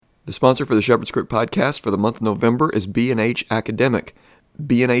The sponsor for the Shepherd's Crook podcast for the month of November is B&H Academic.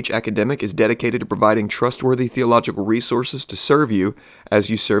 B&H Academic is dedicated to providing trustworthy theological resources to serve you as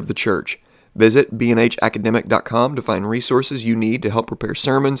you serve the church. Visit bnhacademic.com to find resources you need to help prepare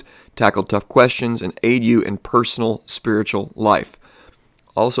sermons, tackle tough questions, and aid you in personal spiritual life.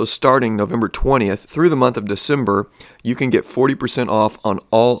 Also, starting November 20th through the month of December, you can get 40% off on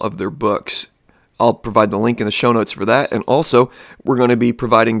all of their books. I'll provide the link in the show notes for that, and also we're going to be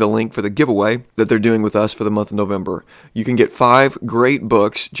providing the link for the giveaway that they're doing with us for the month of November. You can get 5 great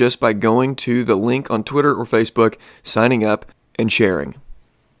books just by going to the link on Twitter or Facebook, signing up, and sharing.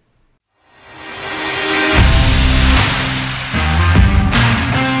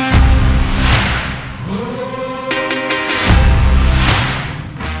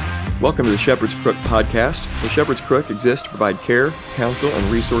 Welcome to the Shepherd's Crook podcast. The Shepherd's Crook exists to provide care, counsel,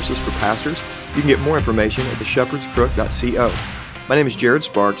 and resources for pastors. You can get more information at theshepherdscrook.co. My name is Jared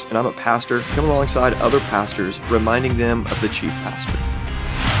Sparks, and I'm a pastor coming alongside other pastors, reminding them of the chief pastor.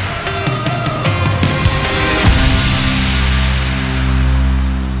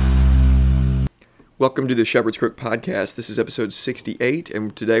 Welcome to the Shepherd's Crook podcast. This is episode 68,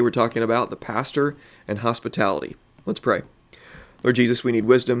 and today we're talking about the pastor and hospitality. Let's pray. Lord Jesus, we need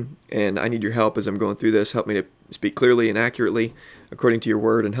wisdom, and I need your help as I'm going through this. Help me to speak clearly and accurately according to your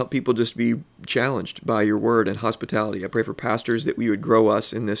word, and help people just be challenged by your word and hospitality. I pray for pastors that we would grow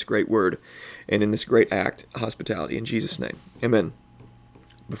us in this great word and in this great act, hospitality. In Jesus' name, amen.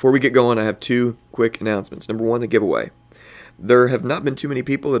 Before we get going, I have 2 quick announcements. Number 1, the giveaway. There have not been too many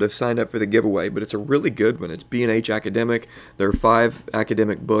people that have signed up for the giveaway, but it's a really good one. It's B&H Academic. There are 5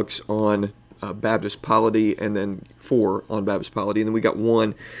 academic books on Baptist polity, and then 4 on Baptist polity, and then we got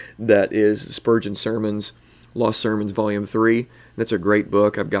 1 that is Spurgeon Sermons, Lost Sermons, Volume 3. That's a great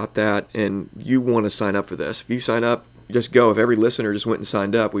book. I've got that, and you want to sign up for this. If you sign up, just go. If every listener just went and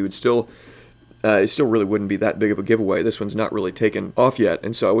signed up, we would still, it still really wouldn't be that big of a giveaway. This one's not really taken off yet,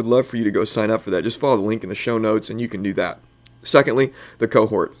 and so I would love for you to go sign up for that. Just follow the link in the show notes, and you can do that. Secondly, the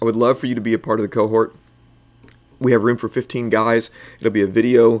cohort. I would love for you to be a part of the cohort. We have room for 15 guys. It'll be a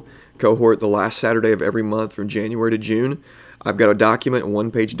video cohort the last Saturday of every month from January to June. I've got a document, a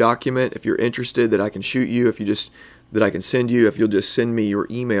 1-page document. If you're interested, that I can shoot you. That I can send you. If you'll just send me your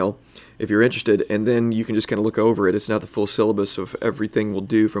email, if you're interested, and then you can just kind of look over it. It's not the full syllabus of everything we'll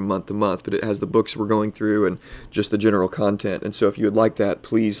do from month to month, but it has the books we're going through and just the general content. And so if you would like that,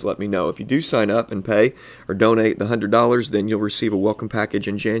 please let me know. If you do sign up and pay or donate the $100, then you'll receive a welcome package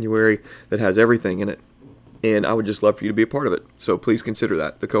in January that has everything in it. And I would just love for you to be a part of it. So please consider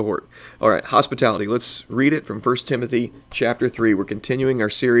that, the cohort. All right, hospitality. Let's read it from 1 Timothy chapter 3. We're continuing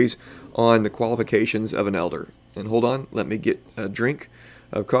our series on the qualifications of an elder. And hold on, let me get a drink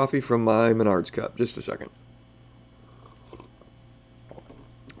of coffee from my Menards cup. Just a second.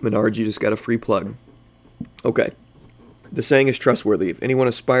 Menards, you just got a free plug. Okay. The saying is trustworthy. If anyone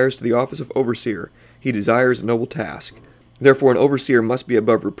aspires to the office of overseer, he desires a noble task. Therefore, an overseer must be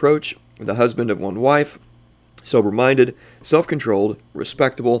above reproach, the husband of one wife, sober-minded, self-controlled,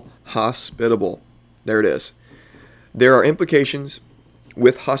 respectable, hospitable. There it is. There are implications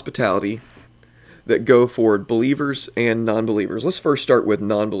with hospitality that go for believers and non-believers. Let's first start with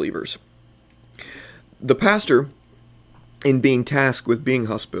non-believers. The pastor, in being tasked with being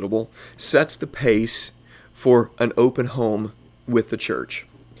hospitable, sets the pace for an open home with the church.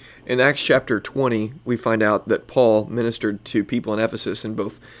 In Acts chapter 20, we find out that Paul ministered to people in Ephesus in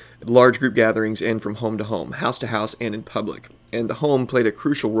both large group gatherings and from home to home, house to house, and in public. And the home played a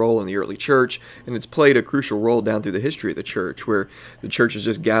crucial role in the early church, and it's played a crucial role down through the history of the church, where the church is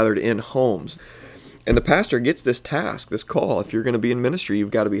just gathered in homes. And the pastor gets this task, this call. If you're going to be in ministry,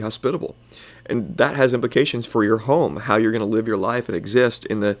 you've got to be hospitable. And that has implications for your home, how you're going to live your life and exist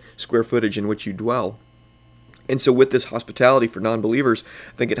in the square footage in which you dwell. And so with this hospitality for non-believers,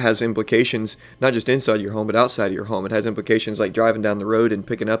 I think it has implications not just inside your home, but outside of your home. It has implications like driving down the road and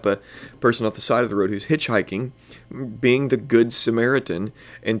picking up a person off the side of the road who's hitchhiking, being the good Samaritan,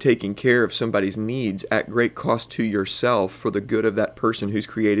 and taking care of somebody's needs at great cost to yourself for the good of that person who's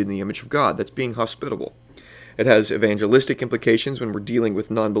created in the image of God. That's being hospitable. It has evangelistic implications when we're dealing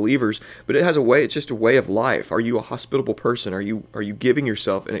with non-believers, but it has a way. It's just a way of life. Are you a hospitable person? Are you giving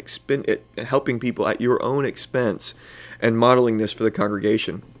yourself and helping people at your own expense and modeling this for the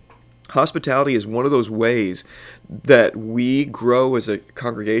congregation? Hospitality is one of those ways that we grow as a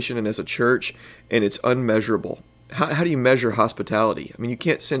congregation and as a church, and it's unmeasurable. How do you measure hospitality? I mean, you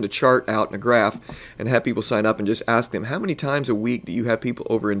can't send a chart out and a graph and have people sign up and just ask them, how many times a week do you have people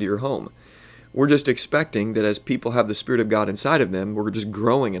over into your home? We're just expecting that as people have the Spirit of God inside of them, we're just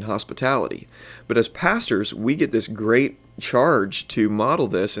growing in hospitality. But as pastors, we get this great charge to model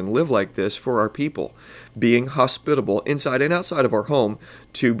this and live like this for our people, being hospitable inside and outside of our home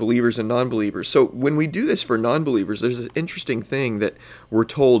to believers and non-believers. So when we do this for non-believers, there's this interesting thing that we're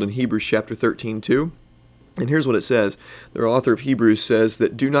told in Hebrews chapter 13 too. And here's what it says. The author of Hebrews says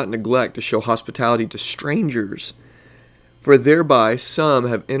that do not neglect to show hospitality to strangers, for thereby some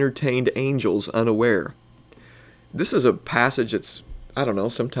have entertained angels unaware. This is a passage that's, I don't know,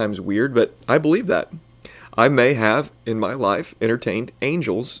 sometimes weird, but I believe that. I may have, in my life, entertained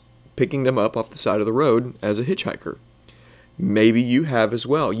angels, picking them up off the side of the road as a hitchhiker. Maybe you have as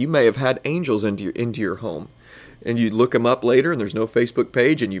well. You may have had angels into your home, and you look them up later, and there's no Facebook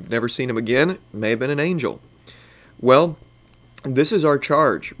page, and you've never seen them again. It may have been an angel. Well, this is our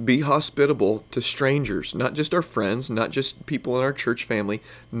charge. Be hospitable to strangers, not just our friends, not just people in our church family,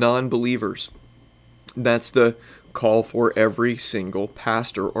 non-believers. That's the call for every single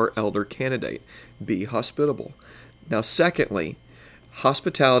pastor or elder candidate. Be hospitable. Now, secondly,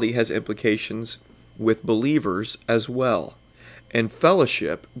 hospitality has implications with believers as well. And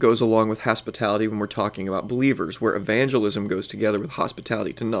fellowship goes along with hospitality when we're talking about believers. Where evangelism goes together with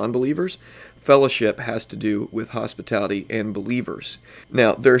hospitality to non-believers, fellowship has to do with hospitality and believers.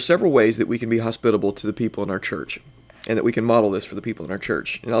 Now, there are several ways that we can be hospitable to the people in our church, and that we can model this for the people in our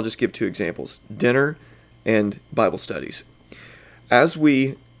church. And I'll just give two examples: dinner and Bible studies. As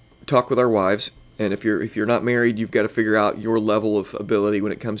we talk with our wives, and if you're not married, you've got to figure out your level of ability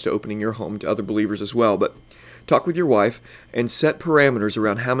when it comes to opening your home to other believers as well. But talk with your wife and set parameters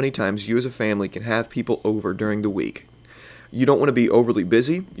around how many times you as a family can have people over during the week. You don't want to be overly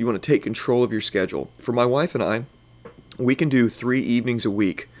busy. You want to take control of your schedule. For my wife and I, we can do 3 evenings a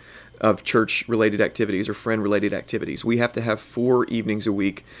week of church-related activities or friend-related activities. We have to have 4 evenings a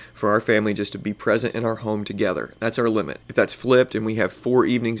week for our family just to be present in our home together. That's our limit. If that's flipped and we have 4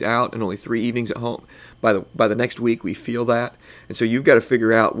 evenings out and only 3 evenings at home, by the next week we feel that. And so you've got to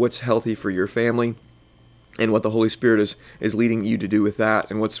figure out what's healthy for your family and what the Holy Spirit is leading you to do with that,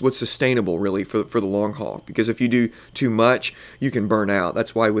 and what's sustainable really for the long haul. Because if you do too much, you can burn out.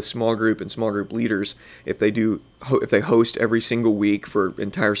 That's why with small group and small group leaders, if they host every single week for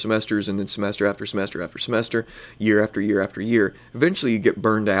entire semesters, and then semester after semester after semester, year after year after year, eventually you get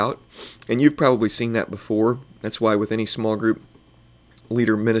burned out. And you've probably seen that before. That's why with any small group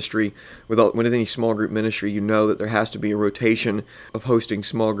leader ministry, with any small group ministry, you know that there has to be a rotation of hosting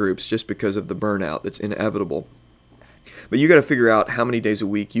small groups just because of the burnout that's inevitable. But you got to figure out how many days a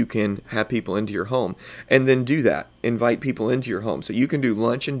week you can have people into your home, and then do that. Invite people into your home. So you can do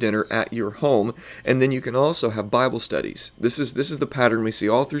lunch and dinner at your home, and then you can also have Bible studies. This is the pattern we see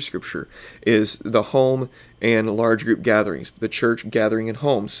all through Scripture, is the home and large group gatherings, the church gathering in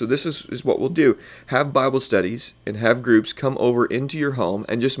homes. So this is what we'll do. Have Bible studies and have groups come over into your home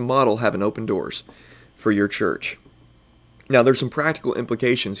and just model having open doors for your church. Now, there's some practical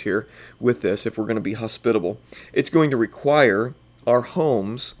implications here with this if we're going to be hospitable. It's going to require our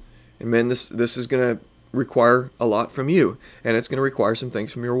homes, and men, this is going to require a lot from you, and it's going to require some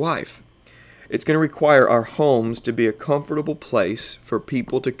things from your wife. It's going to require our homes to be a comfortable place for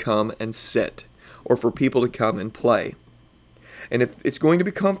people to come and sit, or for people to come and play. And if it's going to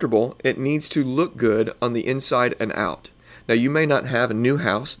be comfortable, it needs to look good on the inside and out. Now, you may not have a new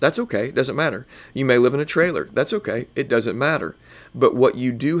house. That's okay. It doesn't matter. You may live in a trailer. That's okay. It doesn't matter. But what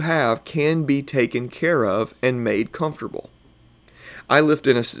you do have can be taken care of and made comfortable. I lived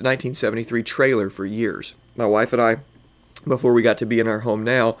in a 1973 trailer for years. My wife and I, before we got to be in our home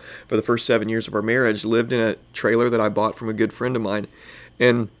now, for the first 7 years of our marriage, lived in a trailer that I bought from a good friend of mine.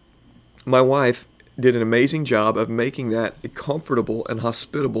 And my wife did an amazing job of making that a comfortable and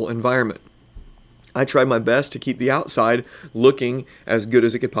hospitable environment. I tried my best to keep the outside looking as good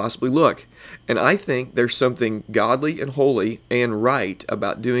as it could possibly look. And I think there's something godly and holy and right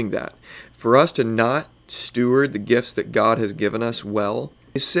about doing that. For us to not steward the gifts that God has given us well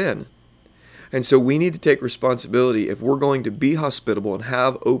is sin. And so we need to take responsibility. If we're going to be hospitable and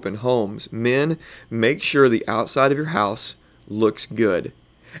have open homes, men, make sure the outside of your house looks good.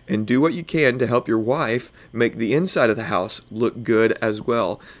 And do what you can to help your wife make the inside of the house look good as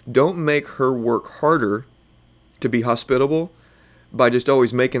well. Don't make her work harder to be hospitable by just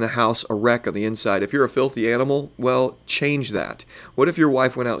always making the house a wreck on the inside. If you're a filthy animal, well, change that. What if your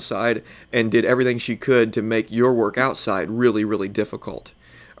wife went outside and did everything she could to make your work outside really, really difficult?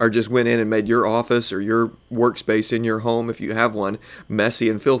 Or just went in and made your office or your workspace in your home, if you have one, messy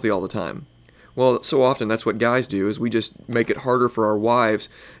and filthy all the time? Well, so often that's what guys do, is we just make it harder for our wives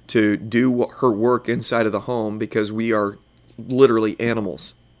to do her work inside of the home because we are literally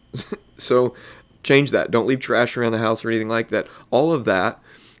animals. So change that. Don't leave trash around the house or anything like that. All of that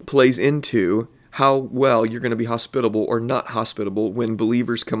plays into how well you're going to be hospitable or not hospitable when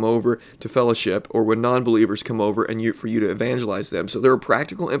believers come over to fellowship or when non-believers come over and for you to evangelize them. So there are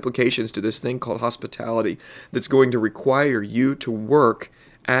practical implications to this thing called hospitality that's going to require you to work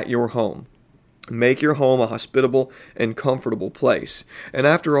at your home. Make your home a hospitable and comfortable place. And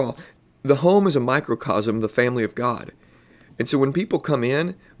after all, the home is a microcosm of the family of God. And so when people come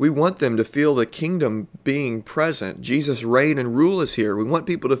in, we want them to feel the kingdom being present. Jesus' reign and rule is here. We want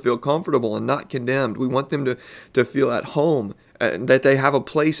people to feel comfortable and not condemned. We want them to feel at home, that they have a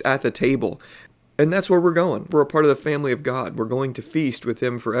place at the table. And that's where we're going. We're a part of the family of God. We're going to feast with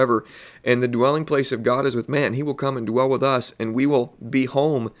Him forever. And the dwelling place of God is with man. He will come and dwell with us, and we will be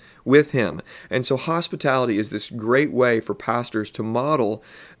home with Him. And so hospitality is this great way for pastors to model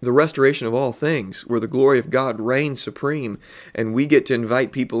the restoration of all things, where the glory of God reigns supreme, and we get to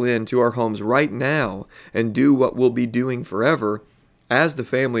invite people into our homes right now and do what we'll be doing forever as the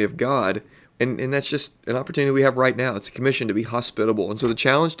family of God. And that's just an opportunity we have right now. It's a commission to be hospitable. And so the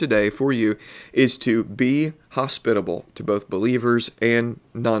challenge today for you is to be hospitable to both believers and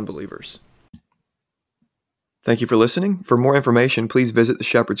non-believers. Thank you for listening. For more information, please visit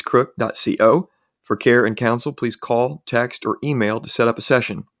theshepherdscrook.co. For care and counsel, please call, text, or email to set up a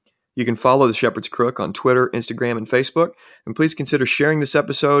session. You can follow The Shepherd's Crook on Twitter, Instagram, and Facebook. And please consider sharing this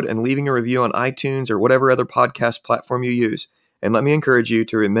episode and leaving a review on iTunes or whatever other podcast platform you use. And let me encourage you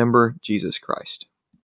to remember Jesus Christ.